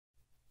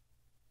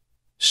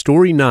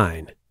Story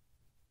 9.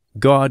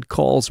 God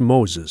calls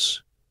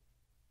Moses.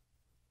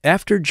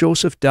 After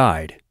Joseph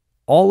died,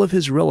 all of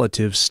his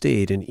relatives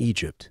stayed in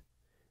Egypt.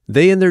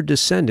 They and their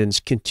descendants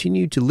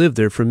continued to live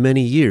there for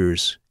many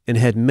years and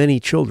had many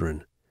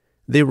children.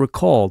 They were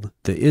called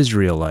the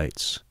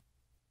Israelites.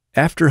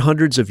 After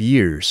hundreds of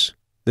years,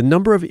 the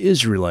number of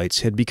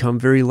Israelites had become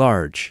very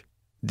large.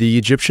 The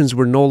Egyptians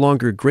were no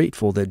longer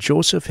grateful that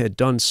Joseph had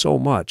done so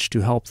much to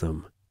help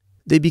them.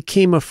 They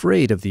became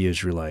afraid of the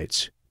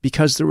Israelites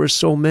because there were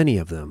so many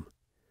of them.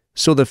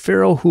 So the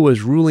Pharaoh who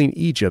was ruling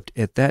Egypt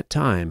at that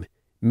time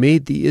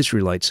made the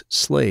Israelites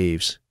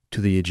slaves to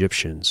the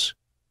Egyptians.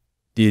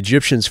 The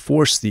Egyptians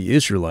forced the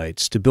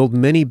Israelites to build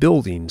many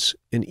buildings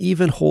and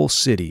even whole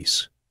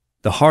cities.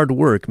 The hard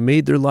work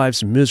made their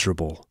lives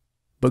miserable,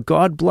 but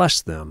God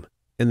blessed them,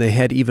 and they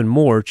had even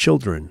more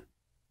children.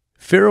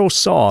 Pharaoh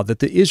saw that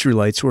the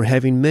Israelites were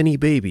having many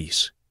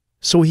babies,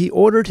 so he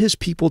ordered his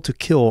people to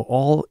kill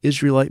all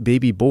Israelite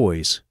baby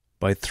boys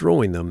by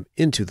throwing them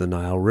into the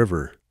Nile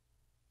River.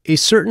 A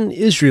certain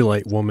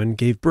Israelite woman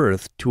gave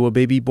birth to a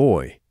baby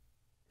boy.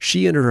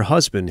 She and her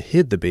husband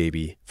hid the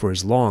baby for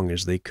as long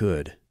as they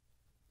could.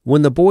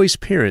 When the boy's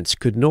parents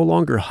could no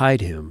longer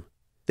hide him,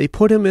 they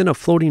put him in a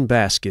floating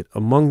basket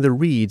among the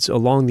reeds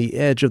along the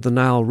edge of the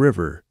Nile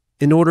River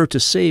in order to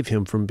save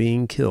him from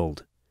being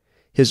killed.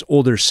 His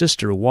older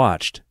sister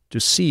watched to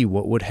see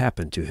what would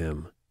happen to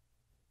him.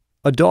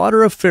 A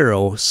daughter of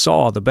Pharaoh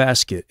saw the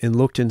basket and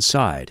looked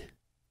inside.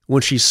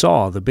 When she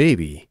saw the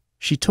baby,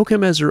 she took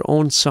him as her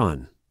own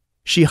son.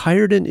 She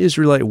hired an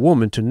Israelite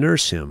woman to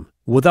nurse him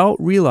without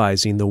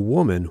realizing the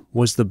woman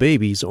was the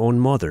baby's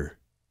own mother.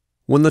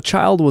 When the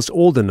child was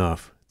old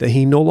enough that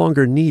he no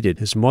longer needed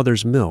his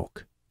mother's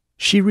milk,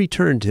 she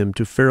returned him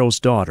to Pharaoh's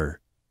daughter,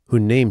 who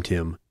named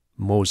him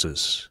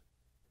Moses.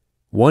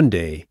 One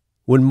day,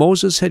 when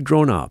Moses had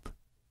grown up,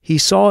 he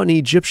saw an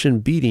Egyptian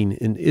beating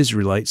an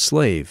Israelite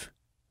slave.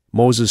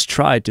 Moses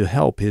tried to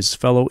help his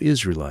fellow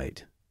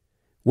Israelite.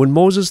 When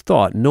Moses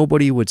thought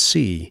nobody would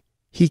see,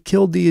 he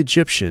killed the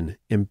Egyptian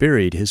and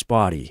buried his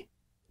body.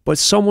 But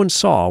someone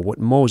saw what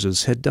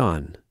Moses had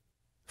done.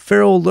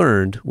 Pharaoh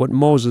learned what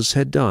Moses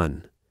had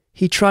done.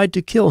 He tried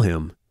to kill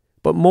him,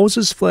 but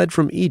Moses fled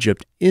from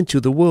Egypt into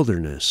the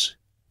wilderness.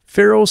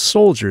 Pharaoh's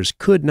soldiers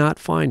could not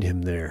find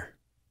him there.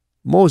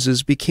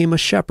 Moses became a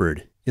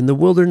shepherd in the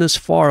wilderness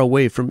far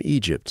away from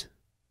Egypt.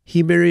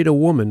 He married a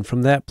woman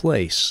from that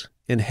place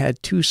and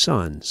had 2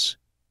 sons.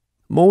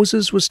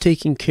 Moses was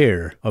taking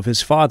care of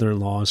his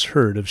father-in-law's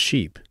herd of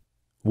sheep.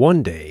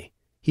 One day,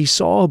 he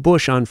saw a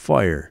bush on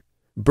fire,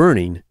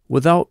 burning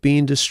without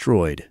being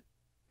destroyed.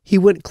 He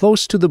went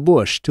close to the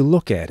bush to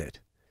look at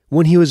it.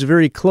 When he was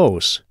very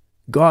close,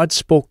 God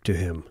spoke to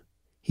him.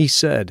 He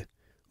said,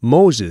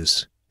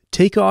 "Moses,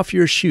 take off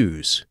your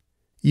shoes.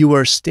 You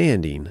are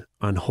standing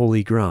on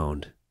holy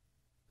ground."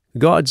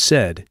 God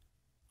said,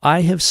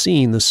 "I have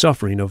seen the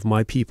suffering of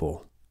my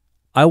people.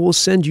 I will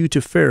send you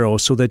to Pharaoh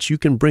so that you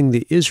can bring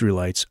the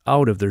Israelites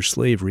out of their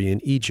slavery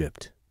in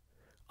Egypt.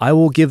 I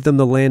will give them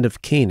the land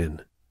of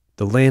Canaan,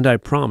 the land I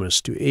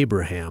promised to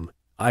Abraham,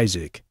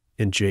 Isaac,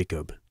 and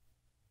Jacob."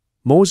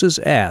 Moses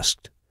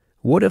asked,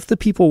 "What if the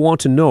people want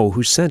to know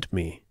who sent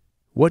me?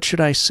 What should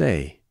I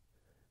say?"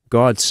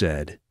 God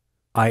said,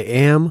 "I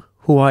am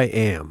who I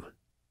am.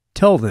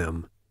 Tell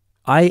them,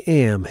 I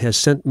am has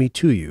sent me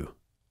to you.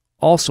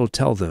 Also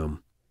tell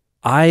them,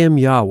 I am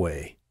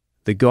Yahweh,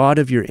 the God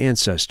of your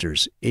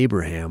ancestors,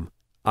 Abraham,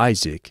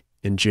 Isaac,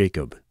 and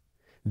Jacob.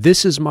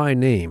 This is my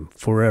name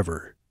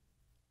forever."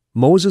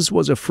 Moses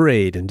was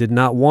afraid and did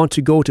not want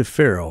to go to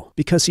Pharaoh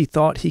because he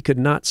thought he could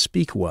not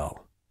speak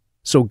well.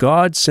 So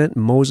God sent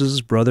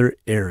Moses' brother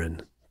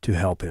Aaron to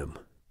help him.